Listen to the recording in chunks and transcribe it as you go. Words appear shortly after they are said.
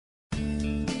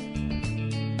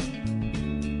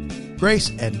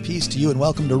Grace and peace to you, and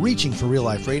welcome to Reaching for Real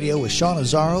Life Radio with Sean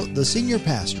Azzaro, the senior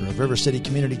pastor of River City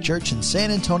Community Church in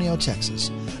San Antonio, Texas.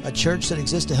 A church that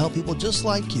exists to help people just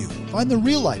like you find the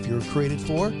real life you were created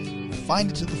for and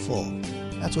find it to the full.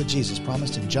 That's what Jesus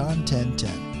promised in John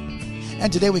 10:10.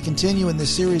 And today we continue in this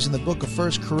series in the book of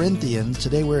 1 Corinthians.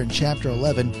 Today we're in chapter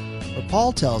 11, where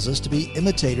Paul tells us to be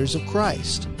imitators of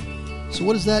Christ. So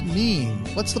what does that mean?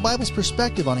 What's the Bible's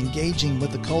perspective on engaging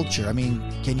with the culture? I mean,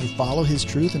 can you follow his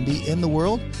truth and be in the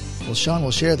world? Well, Sean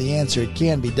will share the answer. It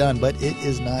can be done, but it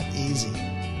is not easy.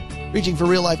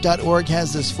 ReachingForRealLife.org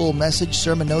has this full message,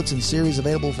 sermon notes, and series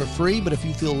available for free. But if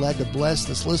you feel led to bless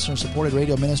this listener-supported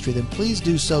radio ministry, then please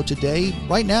do so today,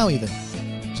 right now even.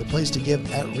 There's a place to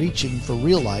give at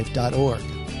ReachingForRealLife.org.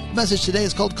 The message today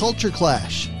is called Culture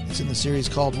Clash. It's in the series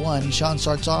called One. Sean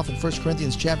starts off in 1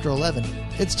 Corinthians chapter 11.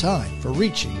 It's time for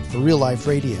Reaching for Real Life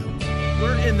Radio.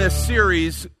 We're in this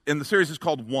series, and the series is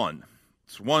called One.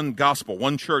 It's one gospel,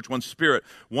 one church, one spirit,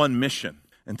 one mission.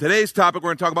 And today's topic, we're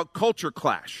going to talk about culture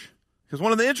clash. Because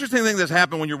one of the interesting things that's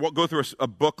happened when you go through a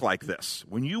book like this,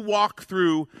 when you walk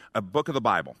through a book of the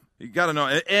Bible, you got to know,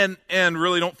 and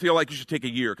really don't feel like you should take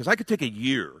a year, because I could take a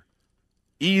year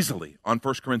easily on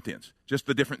 1 Corinthians, just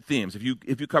the different themes, if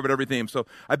you covered every theme. So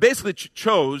I basically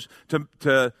chose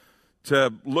to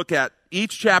look at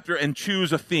each chapter and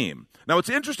choose a theme. Now,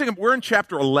 what's interesting, we're in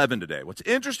chapter 11 today. What's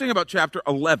interesting about chapter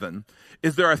 11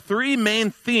 is there are three main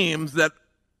themes that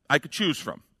I could choose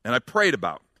from, and I prayed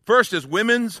about. First is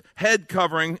women's head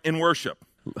covering in worship.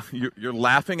 You're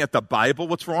laughing at the Bible?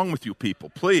 What's wrong with you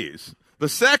people? Please. The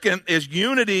second is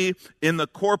unity in the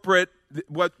corporate,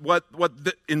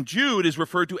 in Jude is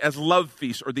referred to as love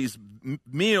feasts, or these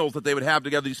meals that they would have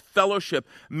together, these fellowship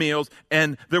meals,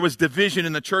 and there was division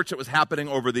in the church that was happening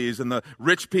over these, and the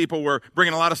rich people were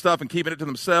bringing a lot of stuff and keeping it to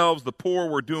themselves, the poor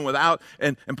were doing without,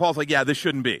 and Paul's like, yeah, this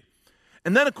shouldn't be.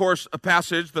 And then, of course, a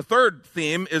passage, the third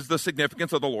theme is the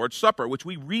significance of the Lord's Supper, which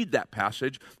we read that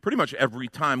passage pretty much every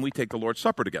time we take the Lord's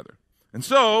Supper together. And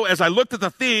so, as I looked at the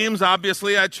themes,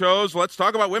 obviously I chose, let's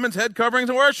talk about women's head coverings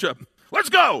and worship. Let's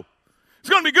go! It's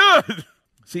going to be good!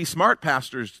 See, smart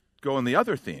pastors go in the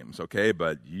other themes, okay?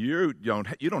 But you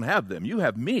don't have them. You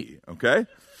have me, okay?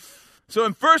 So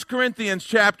in 1 Corinthians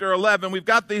chapter 11, we've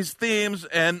got these themes,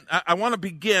 and I want to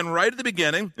begin right at the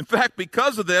beginning. In fact,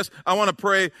 because of this, I want to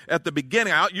pray at the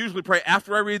beginning. I usually pray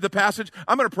after I read the passage.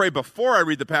 I'm going to pray before I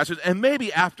read the passage, and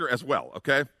maybe after as well,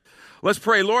 okay? Let's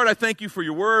pray. Lord, I thank you for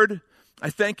your word. I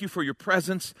thank you for your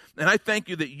presence, and I thank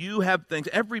you that you have things.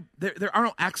 There are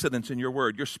no accidents in your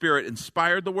word. Your Spirit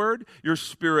inspired the word. Your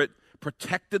Spirit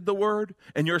protected the word,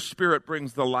 and your Spirit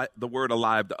brings the word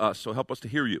alive to us. So help us to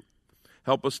hear you.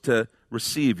 Help us to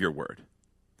receive your word.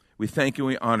 We thank you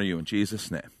and we honor you in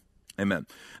Jesus' name. Amen.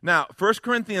 Now, 1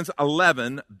 Corinthians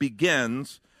 11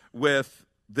 begins with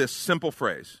this simple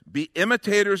phrase, be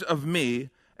imitators of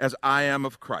me as I am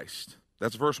of Christ.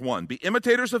 That's verse 1. Be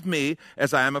imitators of me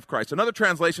as I am of Christ. Another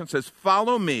translation says,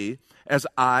 follow me as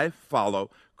I follow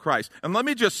Christ. And let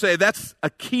me just say, that's a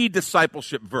key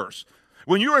discipleship verse.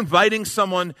 When you're inviting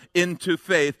someone into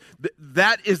faith,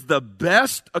 that is the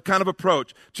best kind of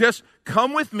approach. Just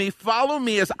come with me, follow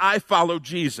me as I follow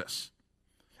Jesus.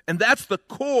 And that's the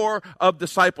core of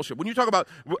discipleship. When you talk about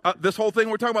this whole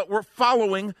thing, we're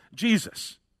following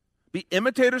Jesus. Be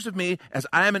imitators of me as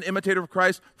I am an imitator of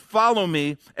Christ. Follow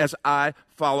me as I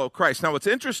follow Christ. Now, what's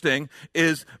interesting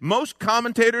is most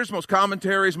commentators, most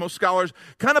commentaries, most scholars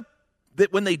kind of,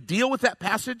 that when they deal with that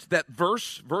passage, that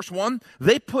verse 1,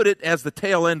 they put it as the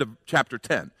tail end of chapter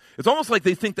 10. It's almost like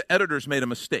they think the editors made a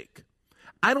mistake.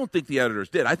 I don't think the editors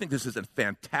did. I think this is a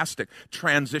fantastic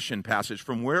transition passage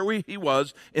from where he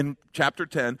was in chapter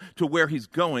 10 to where he's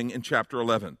going in chapter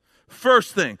 11.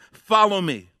 First thing, follow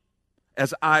me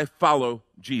as I follow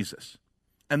Jesus.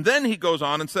 And then he goes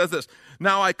on and says this,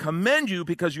 now I commend you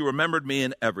because you remembered me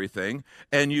in everything,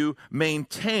 and you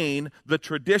maintain the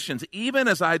traditions, even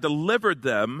as I delivered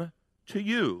them to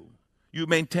you. You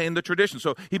maintain the traditions.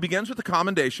 So he begins with the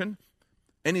commendation,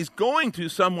 and he's going to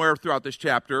somewhere throughout this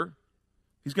chapter,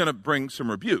 he's going to bring some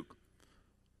rebuke.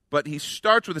 But he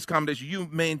starts with this commendation,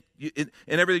 in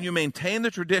everything you maintain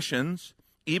the traditions,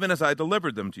 even as I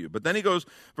delivered them to you. But then he goes,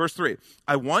 verse 3,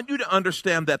 I want you to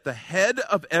understand that the head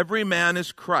of every man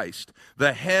is Christ.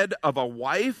 The head of a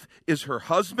wife is her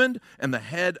husband, and the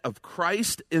head of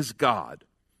Christ is God.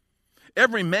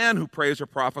 Every man who prays or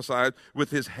prophesies with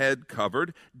his head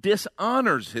covered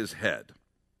dishonors his head.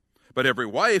 But every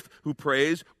wife who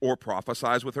prays or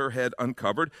prophesies with her head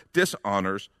uncovered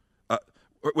dishonors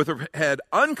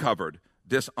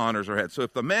her head. So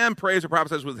if the man prays or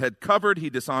prophesies with his head covered, he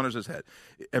dishonors his head.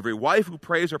 Every wife who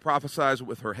prays or prophesies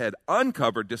with her head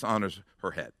uncovered dishonors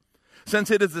her head.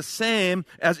 since it is the same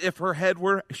as if her head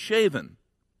were shaven.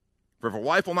 For if a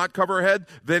wife will not cover her head,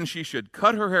 then she should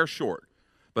cut her hair short.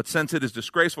 But since it is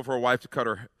disgraceful for a wife to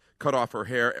cut off her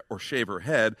hair or shave her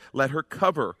head, let her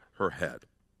cover her head.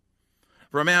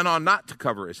 For a man ought not to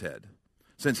cover his head,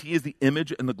 since he is the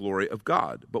image and the glory of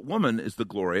God. But woman is the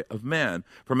glory of man.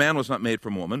 For man was not made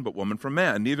from woman, but woman from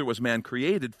man. Neither was man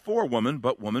created for woman,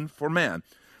 but woman for man.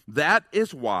 That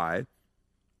is why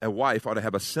a wife ought to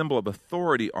have a symbol of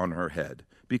authority on her head,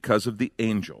 because of the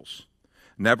angels.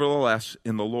 Nevertheless,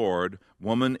 in the Lord,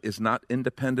 woman is not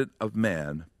independent of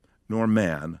man, nor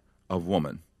man of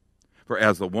woman. For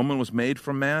as the woman was made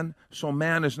from man, so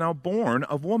man is now born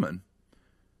of woman.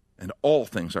 And all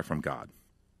things are from God.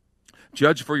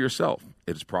 Judge for yourself.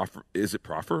 Is it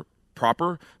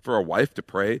proper for a wife to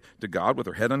pray to God with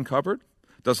her head uncovered?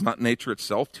 Does not nature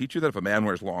itself teach you that if a man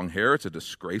wears long hair, it's a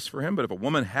disgrace for him? But if a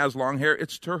woman has long hair,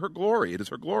 it's to her glory. It is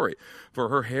her glory. For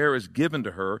her hair is given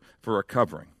to her for a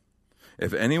covering.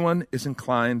 If anyone is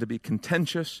inclined to be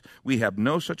contentious, we have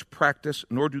no such practice,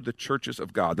 nor do the churches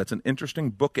of God. That's an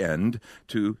interesting bookend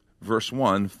to verse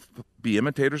 1. Be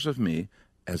imitators of me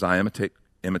as I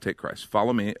imitate Christ.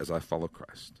 Follow me as I follow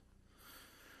Christ.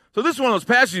 So this is one of those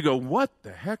passages you go, what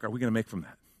the heck are we going to make from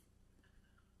that?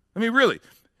 I mean, really.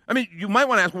 I mean, you might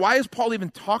want to ask, why is Paul even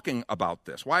talking about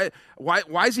this? Why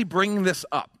is he bringing this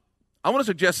up? I want to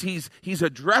suggest he's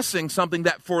addressing something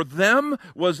that for them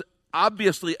was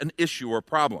obviously an issue or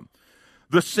problem.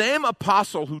 The same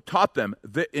apostle who taught them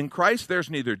that in Christ there's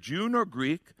neither Jew nor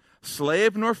Greek,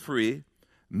 slave nor free,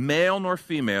 male nor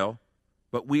female,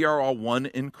 but we are all one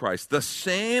in Christ. The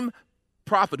same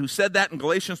prophet who said that in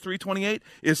Galatians 3:28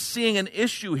 is seeing an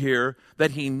issue here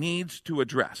that he needs to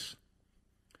address.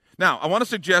 Now, I want to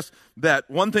suggest that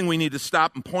one thing we need to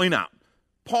stop and point out.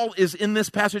 Paul is in this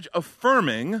passage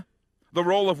affirming the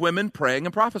role of women praying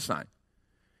and prophesying.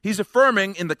 He's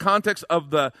affirming in the context of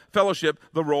the fellowship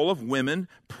the role of women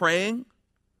praying,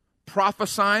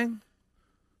 prophesying.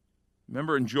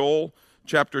 Remember in Joel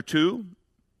chapter 2,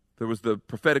 there was the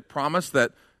prophetic promise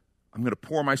that I'm going to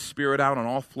pour my spirit out on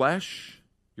all flesh.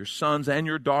 Your sons and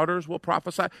your daughters will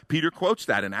prophesy. Peter quotes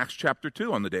that in Acts chapter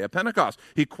 2 on the day of Pentecost.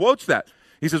 He quotes that.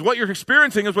 He says, what you're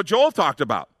experiencing is what Joel talked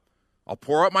about. I'll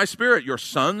pour out my spirit. Your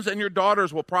sons and your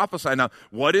daughters will prophesy. Now,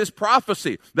 what is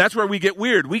prophecy? That's where we get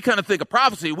weird. We kind of think of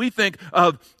prophecy. We think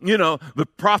of, the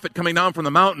prophet coming down from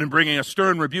the mountain and bringing a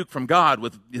stern rebuke from God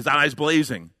with his eyes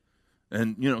blazing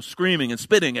and, screaming and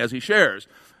spitting as he shares.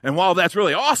 And while that's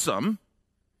really awesome,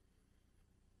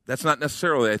 that's not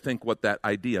necessarily, I think, what that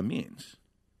idea means.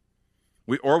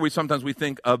 We sometimes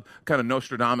think of kind of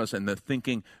Nostradamus and the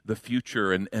thinking the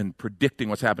future and predicting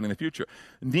what's happening in the future.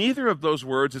 Neither of those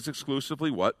words is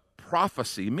exclusively what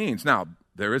prophecy means. Now,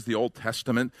 there is the Old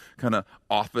Testament kind of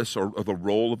office or the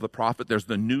role of the prophet. There's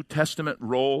the New Testament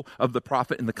role of the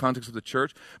prophet in the context of the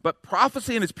church. But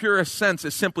prophecy in its purest sense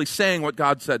is simply saying what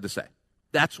God said to say.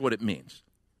 That's what it means.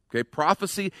 Okay,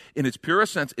 prophecy in its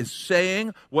purest sense is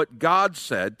saying what God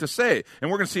said to say. And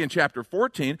we're going to see in chapter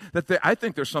 14 that I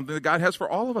think there's something that God has for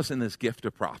all of us in this gift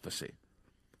of prophecy.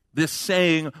 This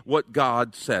saying what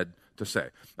God said to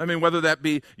say. I mean, whether that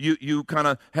be you kind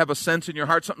of have a sense in your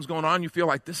heart something's going on, you feel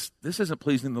like this isn't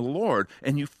pleasing to the Lord,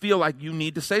 and you feel like you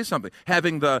need to say something.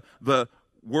 Having the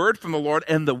word from the Lord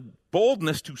and the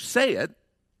boldness to say it,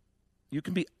 you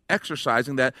can be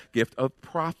exercising that gift of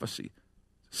prophecy.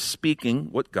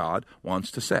 Speaking what God wants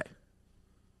to say.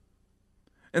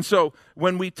 And so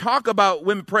when we talk about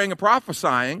women praying and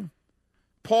prophesying,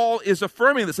 Paul is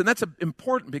affirming this. And that's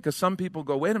important because some people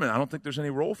go, wait a minute, I don't think there's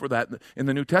any role for that in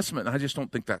the New Testament. And I just don't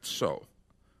think that's so.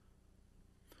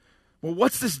 Well,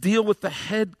 what's this deal with the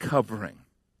head covering?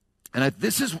 And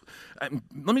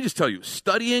let me just tell you,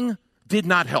 studying did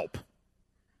not help.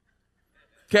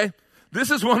 Okay? This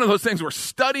is one of those things where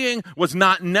studying was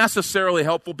not necessarily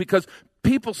helpful because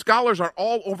scholars are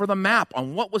all over the map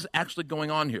on what was actually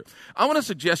going on here. I want to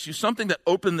suggest to you something that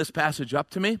opened this passage up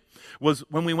to me was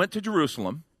when we went to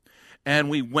Jerusalem and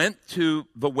we went to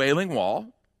the Wailing Wall,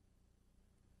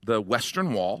 the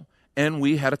Western Wall, and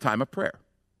we had a time of prayer.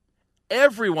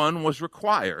 Everyone was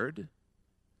required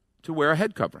to wear a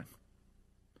head covering.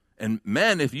 And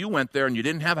men, if you went there and you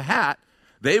didn't have a hat,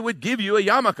 they would give you a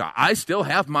yarmulke. I still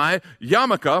have my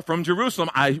yarmulke from Jerusalem.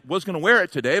 I was going to wear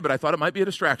it today, but I thought it might be a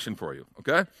distraction for you,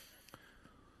 okay?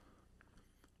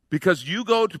 Because you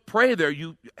go to pray there,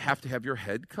 you have to have your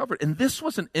head covered. And this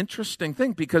was an interesting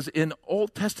thing because in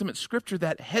Old Testament scripture,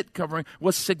 that head covering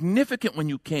was significant when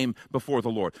you came before the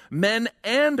Lord. Men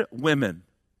and women.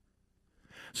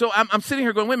 So I'm sitting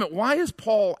here going, wait a minute, why is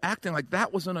Paul acting like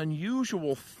that was an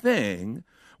unusual thing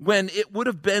when it would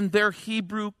have been their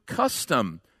Hebrew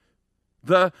custom?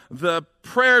 The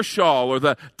prayer shawl, or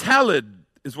the talid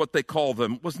is what they call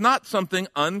them, was not something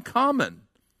uncommon.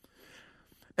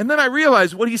 And then I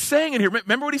realized what he's saying in here.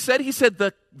 Remember what he said? He said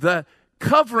the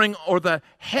covering or the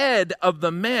head of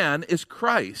the man is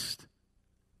Christ.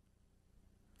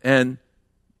 And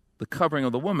the covering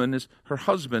of the woman is her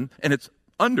husband, and it's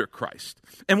under Christ.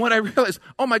 And when I realized,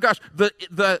 oh my gosh,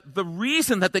 the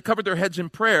reason that they covered their heads in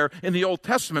prayer in the Old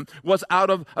Testament was out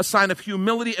of a sign of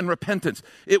humility and repentance.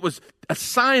 It was a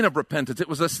sign of repentance. It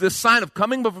was this sign of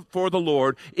coming before the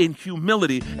Lord in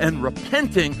humility and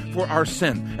repenting for our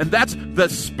sin. And that's the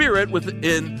spirit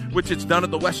within which it's done at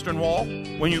the Western Wall.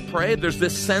 When you pray, there's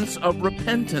this sense of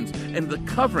repentance and the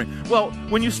covering. Well,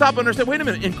 when you stop and understand, wait a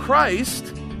minute, in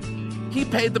Christ, He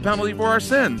paid the penalty for our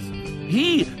sins.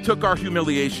 He took our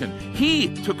humiliation.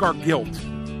 He took our guilt.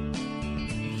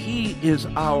 He is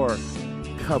our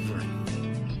covering.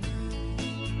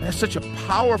 That's such a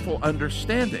powerful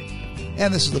understanding.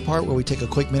 And this is the part where we take a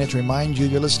quick minute to remind you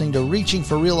you're listening to Reaching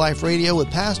for Real Life Radio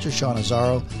with Pastor Sean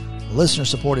Azzaro, the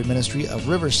listener-supported ministry of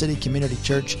River City Community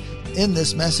Church, in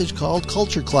this message called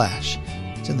Culture Clash.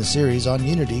 It's in the series on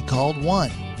unity called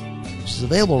One. This is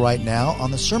available right now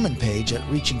on the sermon page at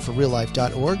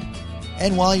reachingforreallife.org.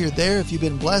 And while you're there, if you've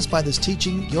been blessed by this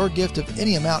teaching, your gift of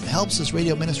any amount helps this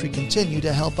radio ministry continue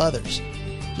to help others.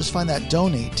 Just find that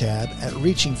donate tab at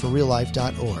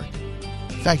reachingforreallife.org.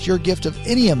 In fact, your gift of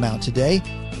any amount today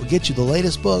will get you the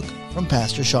latest book from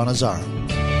Pastor Sean Azzaro.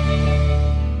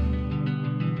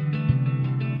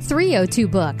 302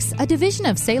 Books, a division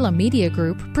of Salem Media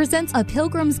Group, presents A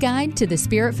Pilgrim's Guide to the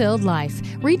Spirit-Filled Life,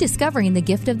 Rediscovering the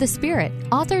Gift of the Spirit,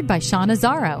 authored by Sean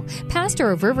Azzaro,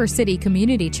 pastor of River City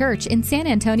Community Church in San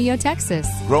Antonio, Texas.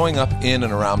 Growing up in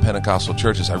and around Pentecostal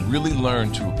churches, I really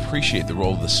learned to appreciate the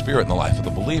role of the Spirit in the life of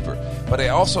the believer. But I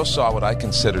also saw what I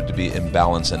considered to be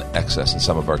imbalance and excess in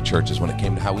some of our churches when it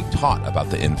came to how we taught about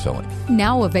the infilling.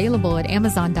 Now available at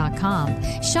Amazon.com,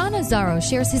 Sean Azzaro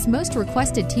shares his most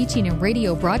requested teaching and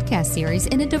radio broadcast series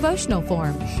in a devotional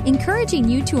form, encouraging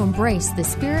you to embrace the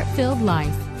Spirit-filled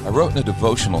life. I wrote in a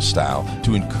devotional style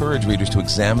to encourage readers to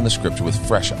examine the Scripture with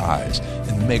fresh eyes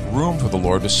and make room for the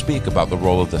Lord to speak about the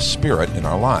role of the Spirit in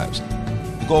our lives.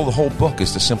 The goal of the whole book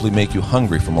is to simply make you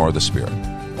hungry for more of the Spirit.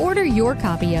 Order your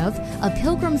copy of A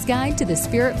Pilgrim's Guide to the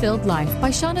Spirit-Filled Life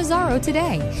by Sean Azzaro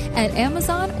today at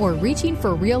Amazon or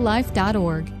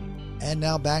reachingforreallife.org. And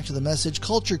now back to the message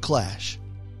Culture Clash.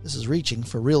 This is Reaching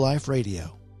for Real Life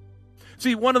Radio.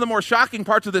 See, one of the more shocking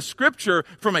parts of this scripture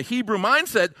from a Hebrew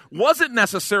mindset wasn't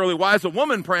necessarily why is a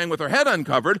woman praying with her head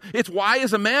uncovered. It's why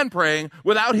is a man praying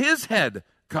without his head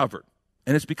covered.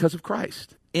 And it's because of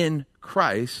Christ. In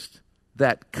Christ,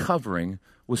 that covering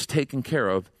was taken care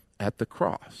of at the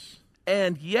cross.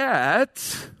 And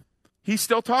yet, he's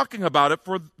still talking about it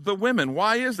for the women.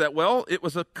 Why is that? Well, it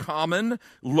was a common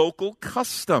local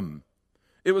custom.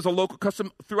 It was a local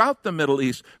custom throughout the Middle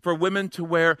East for women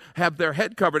to have their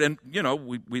head covered. And, you know,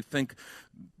 we think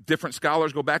different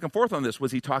scholars go back and forth on this.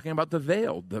 Was he talking about the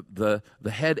veil, the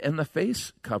head and the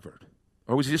face covered?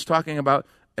 Or was he just talking about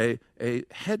a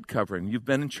head covering? You've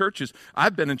been in churches.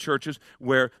 I've been in churches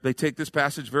where they take this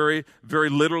passage very, very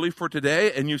literally for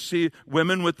today, and you see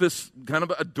women with this kind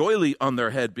of a doily on their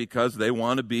head because they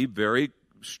want to be very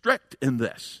strict in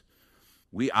this.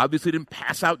 We obviously didn't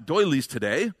pass out doilies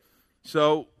today.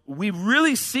 So we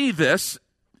really see this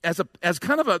as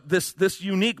kind of this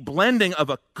unique blending of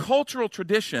a cultural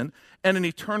tradition and an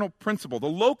eternal principle. The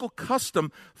local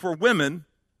custom for women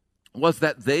was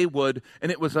that they would,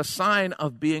 and it was a sign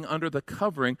of being under the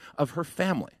covering of her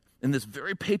family in this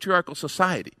very patriarchal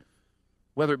society.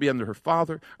 Whether it be under her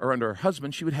father or under her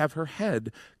husband, she would have her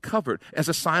head covered as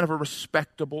a sign of a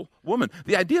respectable woman.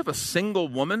 The idea of a single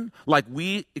woman like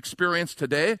we experience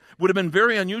today would have been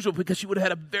very unusual because she would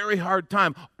have had a very hard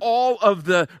time. All of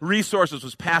the resources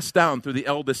was passed down through the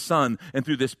eldest son and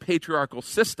through this patriarchal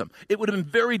system. It would have been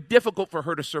very difficult for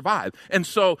her to survive. And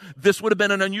so this would have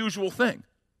been an unusual thing.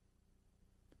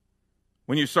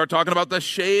 When you start talking about the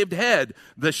shaved head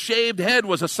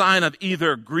was a sign of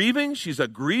either grieving, she's a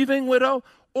grieving widow,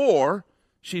 or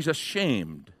she's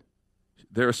ashamed.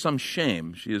 There is some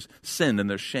shame. She has sinned and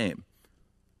there's shame.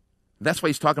 That's why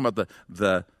he's talking about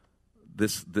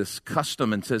this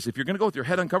custom and says, if you're going to go with your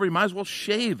head uncovered, you might as well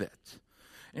shave it.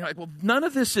 And you're like, well, none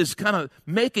of this is kind of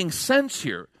making sense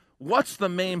here. What's the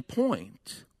main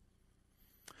point?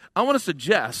 I want to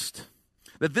suggest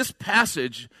that this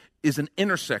passage is an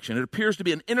intersection. It appears to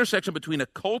be an intersection between a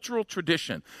cultural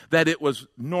tradition that it was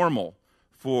normal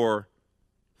for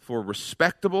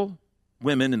respectable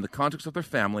women in the context of their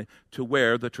family to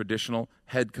wear the traditional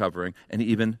head covering and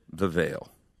even the veil.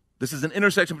 This is an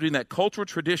intersection between that cultural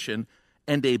tradition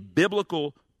and a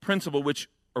biblical principle which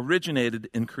originated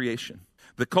in creation.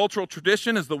 The cultural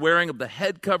tradition is the wearing of the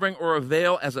head covering or a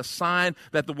veil as a sign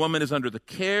that the woman is under the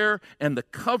care and the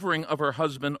covering of her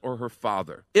husband or her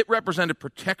father. It represented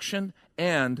protection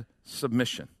and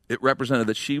submission. It represented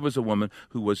that she was a woman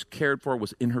who was cared for,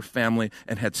 was in her family,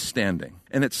 and had standing.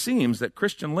 And it seems that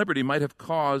Christian liberty might have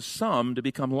caused some to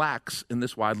become lax in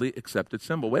this widely accepted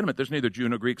symbol. Wait a minute, there's neither Jew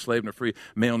nor Greek, slave nor free,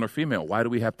 male nor female. Why do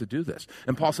we have to do this?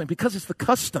 And Paul's saying, because it's the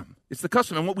custom. It's the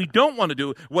custom. And what we don't want to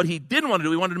do, what he didn't want to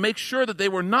do, he wanted to make sure that they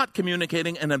were not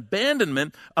communicating an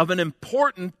abandonment of an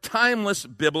important, timeless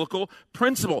biblical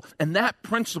principle. And that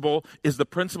principle is the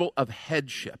principle of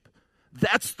headship.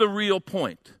 That's the real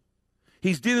point.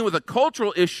 He's dealing with a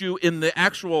cultural issue in the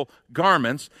actual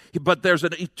garments, but there's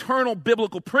an eternal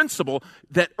biblical principle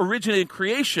that originated in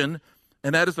creation,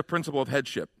 and that is the principle of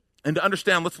headship. And to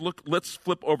understand, let's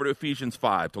flip over to Ephesians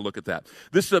 5 to look at that.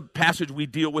 This is a passage we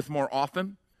deal with more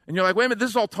often. And you're like, wait a minute, this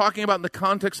is all talking about in the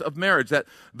context of marriage. That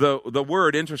the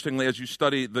word, interestingly, as you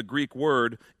study the Greek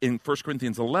word in 1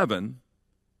 Corinthians 11,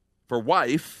 for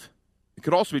wife, it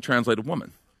could also be translated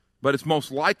woman. But it's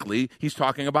most likely he's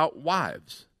talking about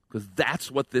wives, because that's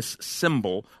what this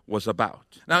symbol was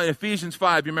about. Now, in Ephesians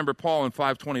 5, you remember Paul in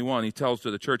 5:21, he tells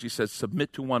to the church, he says,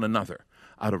 submit to one another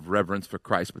out of reverence for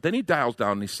Christ. But then he dials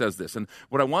down and he says this. And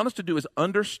what I want us to do is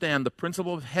understand the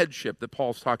principle of headship that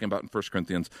Paul's talking about in 1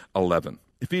 Corinthians 11.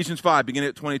 Ephesians 5, beginning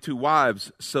at 22,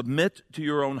 wives, submit to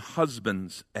your own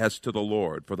husbands as to the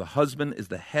Lord. For the husband is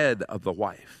the head of the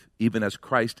wife, even as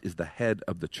Christ is the head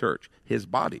of the church, his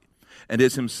body, and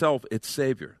is himself its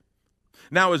Savior.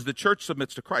 Now, as the church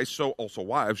submits to Christ, so also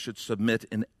wives should submit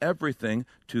in everything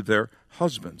to their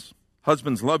husbands.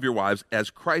 Husbands, love your wives as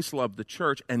Christ loved the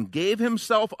church and gave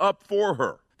himself up for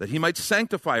her, that he might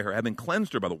sanctify her, having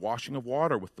cleansed her by the washing of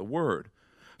water with the word,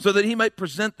 so that he might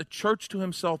present the church to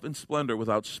himself in splendor,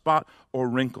 without spot or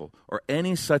wrinkle or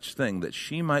any such thing, that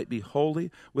she might be holy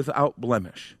without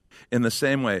blemish. In the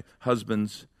same way,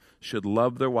 husbands should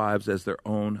love their wives as their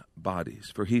own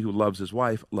bodies. For he who loves his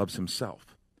wife loves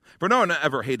himself. For no one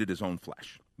ever hated his own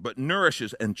flesh, but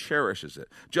nourishes and cherishes it,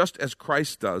 just as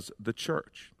Christ does the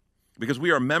church, because we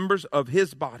are members of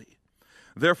his body.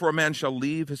 Therefore a man shall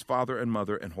leave his father and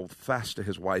mother and hold fast to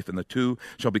his wife, and the two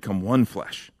shall become one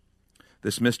flesh.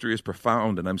 This mystery is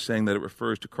profound, and I'm saying that it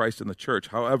refers to Christ and the church.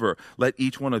 However, let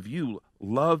each one of you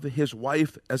love his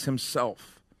wife as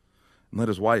himself, and let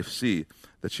his wife see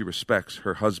that she respects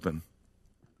her husband.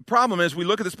 The problem is, we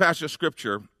look at this passage of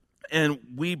Scripture, and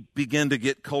we begin to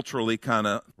get culturally kind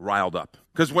of riled up.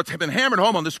 Because what's been hammered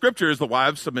home on the Scripture is the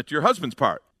wives submit to your husband's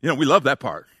part. We love that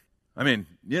part. I mean,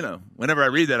 whenever I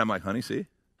read that, I'm like, honey, see?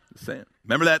 Just saying.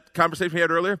 Remember that conversation we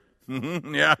had earlier?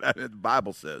 Yeah, the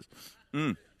Bible says.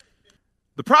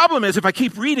 The problem is, if I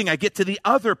keep reading, I get to the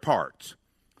other part.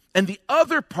 And the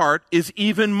other part is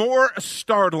even more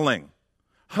startling.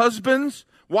 Husbands,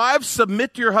 wives,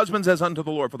 submit to your husbands as unto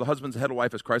the Lord, for the husband's the head of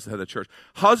wife as Christ the head of the church.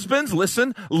 Husbands,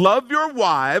 listen, love your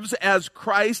wives as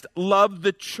Christ loved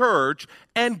the church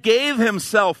and gave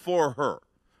himself for her.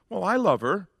 Well, I love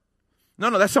her. No,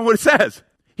 that's not what it says.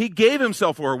 He gave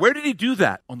himself for her. Where did he do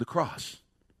that? On the cross.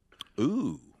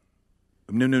 Ooh.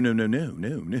 No.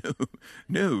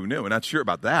 We're not sure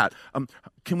about that.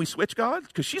 Can we switch, God?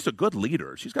 Because she's a good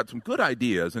leader. She's got some good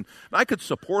ideas, and I could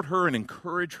support her and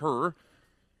encourage her.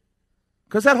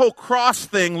 Because that whole cross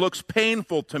thing looks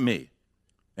painful to me.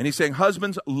 And he's saying,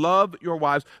 husbands, love your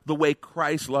wives the way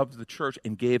Christ loved the church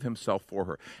and gave himself for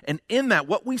her. And in that,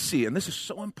 what we see, and this is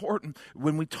so important,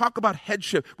 when we talk about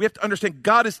headship, we have to understand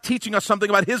God is teaching us something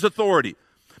about his authority.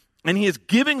 And he is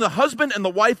giving the husband and the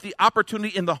wife the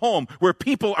opportunity in the home where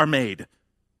people are made,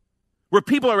 where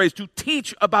people are raised, to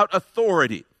teach about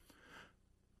authority.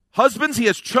 Husbands, he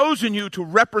has chosen you to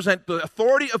represent the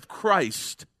authority of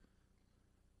Christ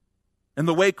and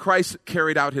the way Christ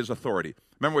carried out his authority.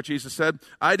 Remember what Jesus said?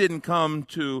 I didn't come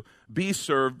to be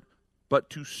served, but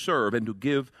to serve and to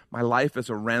give my life as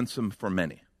a ransom for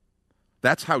many.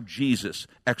 That's how Jesus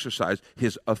exercised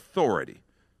his authority.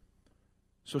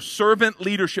 So servant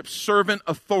leadership, servant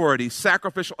authority,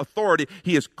 sacrificial authority,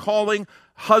 he is calling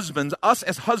husbands, us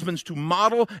as husbands, to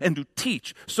model and to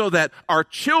teach so that our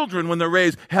children, when they're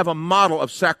raised, have a model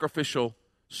of sacrificial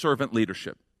servant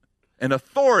leadership. An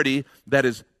authority that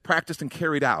is practiced and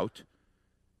carried out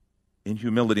in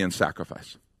humility and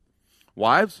sacrifice.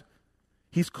 Wives,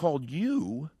 he's called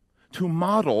you to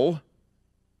model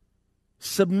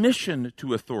submission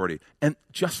to authority, and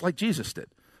just like Jesus did.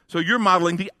 So you're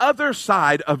modeling the other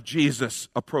side of Jesus'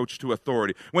 approach to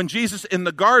authority. When Jesus in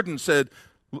the garden said,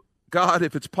 God,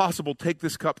 if it's possible, take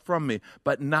this cup from me,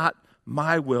 but not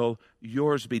my will,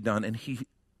 yours be done. And he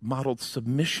modeled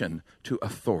submission to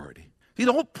authority. See,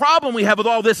 the whole problem we have with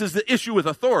all this is the issue with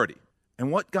authority.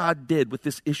 And what God did with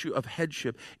this issue of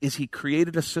headship is he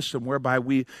created a system whereby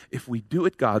if we do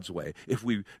it God's way, if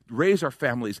we raise our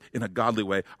families in a godly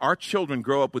way, our children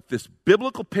grow up with this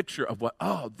biblical picture of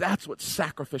that's what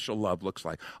sacrificial love looks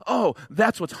like. Oh,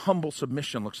 that's what humble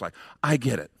submission looks like. I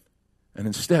get it. And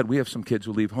instead, we have some kids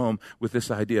who leave home with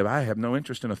this idea of, I have no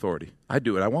interest in authority. I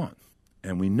do what I want.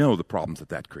 And we know the problems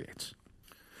that creates.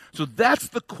 So that's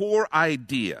the core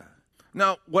idea.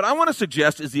 Now, what I want to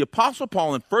suggest is the Apostle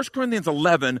Paul in 1 Corinthians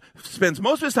 11 spends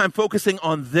most of his time focusing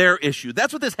on their issue.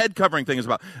 That's what this head covering thing is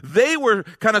about. They were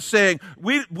kind of saying,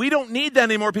 we don't need that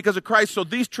anymore because of Christ, so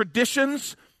these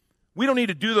traditions, we don't need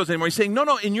to do those anymore. He's saying,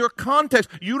 no, in your context,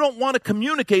 you don't want to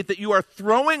communicate that you are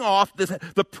throwing off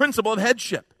the principle of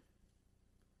headship.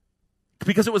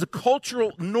 Because it was a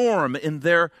cultural norm in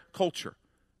their culture.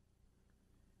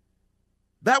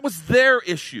 That was their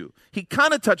issue. He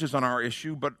kind of touches on our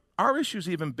issue, but our issue is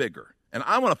even bigger. And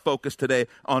I want to focus today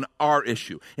on our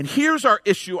issue. And here's our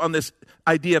issue on this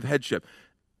idea of headship.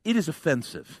 It is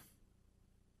offensive.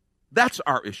 That's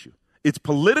our issue. It's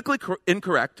politically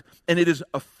incorrect, and it is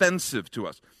offensive to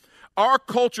us. Our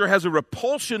culture has a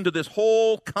repulsion to this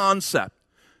whole concept.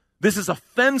 This is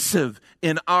offensive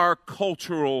in our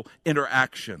cultural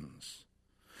interactions.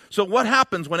 So what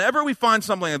happens whenever we find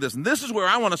something like this, and this is where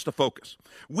I want us to focus.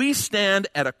 We stand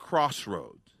at a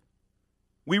crossroads.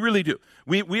 We really do.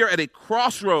 We are at a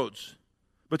crossroads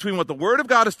between what the Word of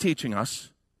God is teaching us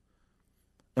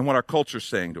and what our culture is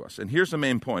saying to us. And here's the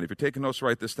main point. If you're taking notes,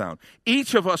 write this down.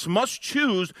 Each of us must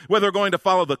choose whether we're going to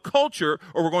follow the culture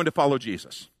or we're going to follow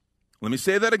Jesus. Let me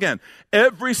say that again.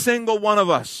 Every single one of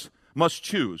us must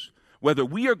choose whether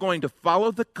we are going to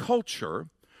follow the culture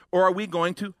or are we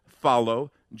going to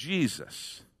follow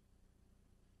Jesus.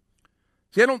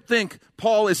 See, I don't think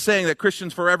Paul is saying that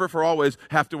Christians forever, for always,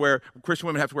 Christian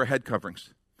women have to wear head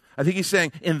coverings. I think he's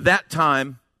saying in that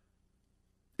time,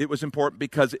 it was important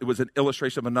because it was an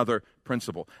illustration of another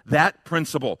principle. That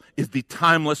principle is the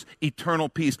timeless, eternal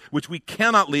peace, which we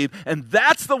cannot leave, and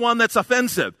that's the one that's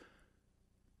offensive.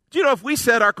 Do you know, if we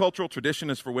said our cultural tradition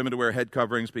is for women to wear head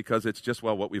coverings because it's just,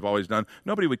 what we've always done,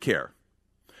 nobody would care.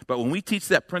 But when we teach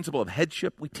that principle of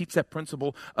headship, we teach that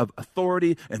principle of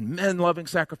authority and men loving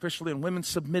sacrificially and women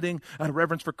submitting out of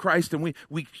reverence for Christ, and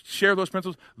we share those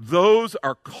principles, those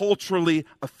are culturally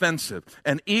offensive.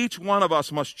 And each one of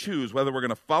us must choose whether we're going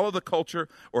to follow the culture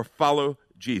or follow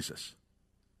Jesus.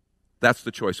 That's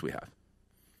the choice we have.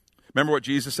 Remember what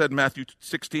Jesus said in Matthew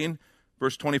 16,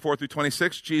 verse 24 through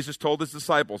 26? Jesus told his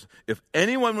disciples, if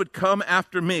anyone would come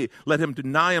after me, let him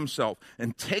deny himself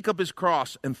and take up his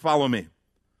cross and follow me.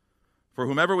 For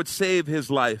whomever would save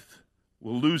his life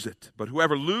will lose it, but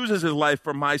whoever loses his life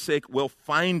for my sake will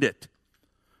find it.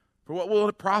 For what will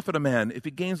it profit a man if he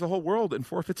gains the whole world and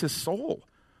forfeits his soul?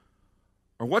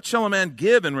 Or what shall a man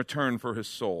give in return for his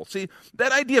soul? See,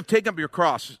 that idea of taking up your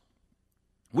cross,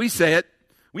 we say it,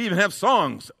 we even have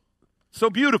songs, so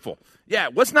beautiful. Yeah,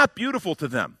 what's not beautiful to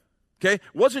them? Okay,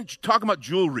 wasn't talking about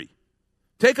jewelry.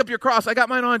 Take up your cross. I got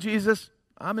mine on, Jesus.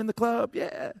 I'm in the club,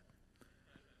 yeah.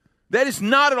 That is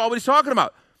not at all what he's talking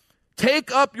about.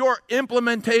 Take up your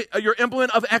implement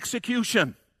of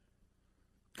execution.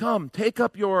 Come, take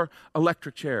up your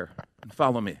electric chair and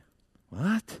follow me.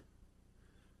 What?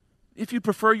 If you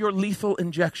prefer your lethal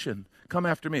injection, come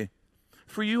after me.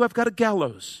 For you, I've got a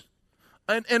gallows.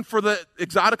 And for the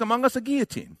exotic among us, a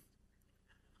guillotine.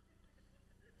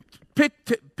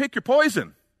 Pick your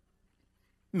poison.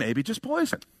 Maybe just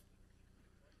poison.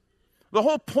 The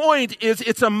whole point is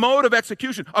it's a mode of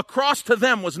execution. A cross to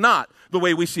them was not the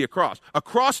way we see a cross. A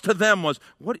cross to them was,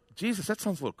 what? Jesus, that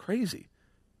sounds a little crazy.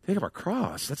 Think of a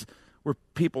cross. That's where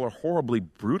people are horribly,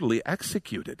 brutally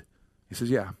executed. He says,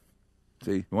 yeah.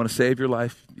 See, you want to save your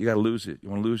life, you got to lose it. You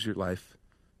want to lose your life,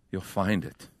 you'll find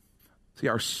it. See,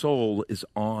 our soul is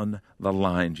on the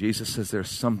line. Jesus says there's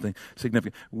something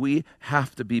significant. We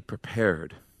have to be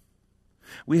prepared.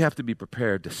 We have to be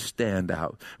prepared to stand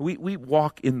out. We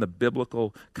walk in the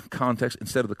biblical context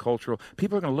instead of the cultural.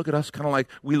 People are going to look at us kind of like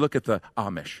we look at the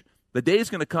Amish. The day is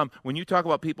going to come when you talk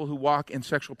about people who walk in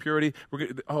sexual purity,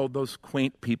 those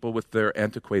quaint people with their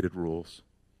antiquated rules.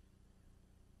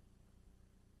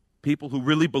 People who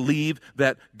really believe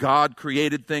that God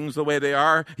created things the way they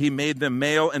are. He made them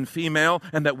male and female,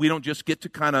 and that we don't just get to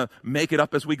kind of make it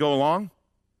up as we go along.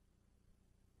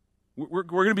 We're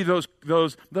going to be those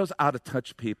out of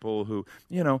touch people who,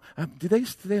 do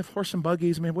they have horse and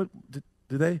buggies? I mean,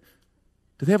 do they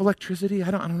have electricity?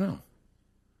 I don't know.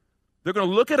 They're going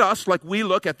to look at us like we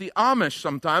look at the Amish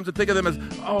sometimes and think of them as,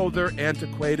 oh, they're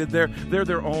antiquated. They're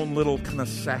their own little kind of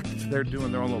sect. They're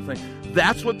doing their own little thing.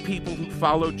 That's what people who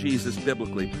follow Jesus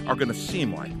biblically are going to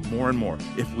seem like more and more.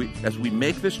 As we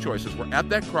make this choice, as we're at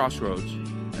that crossroads,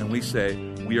 and we say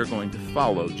we are going to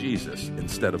follow Jesus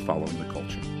instead of following the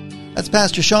culture. That's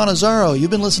Pastor Sean Azzaro. You've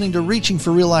been listening to Reaching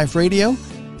for Real Life Radio.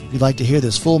 If you'd like to hear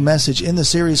this full message in the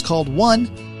series called One,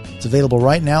 it's available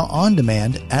right now on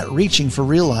demand at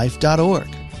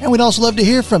reachingforreallife.org. And we'd also love to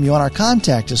hear from you on our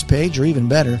Contact Us page, or even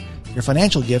better, your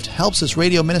financial gift helps this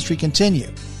radio ministry continue.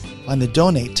 Find the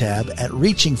Donate tab at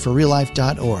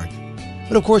reachingforreallife.org.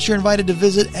 But of course, you're invited to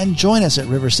visit and join us at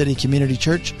River City Community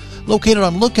Church, located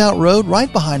on Lookout Road,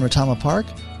 right behind Retama Park,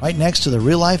 right next to the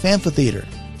Real Life Amphitheater.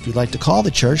 If you'd like to call the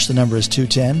church, the number is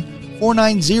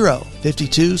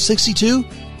 210-490-5262.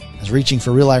 As Reaching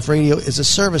for Real Life Radio is a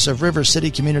service of River City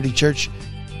Community Church.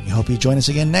 We hope you join us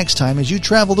again next time as you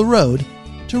travel the road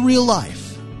to real life.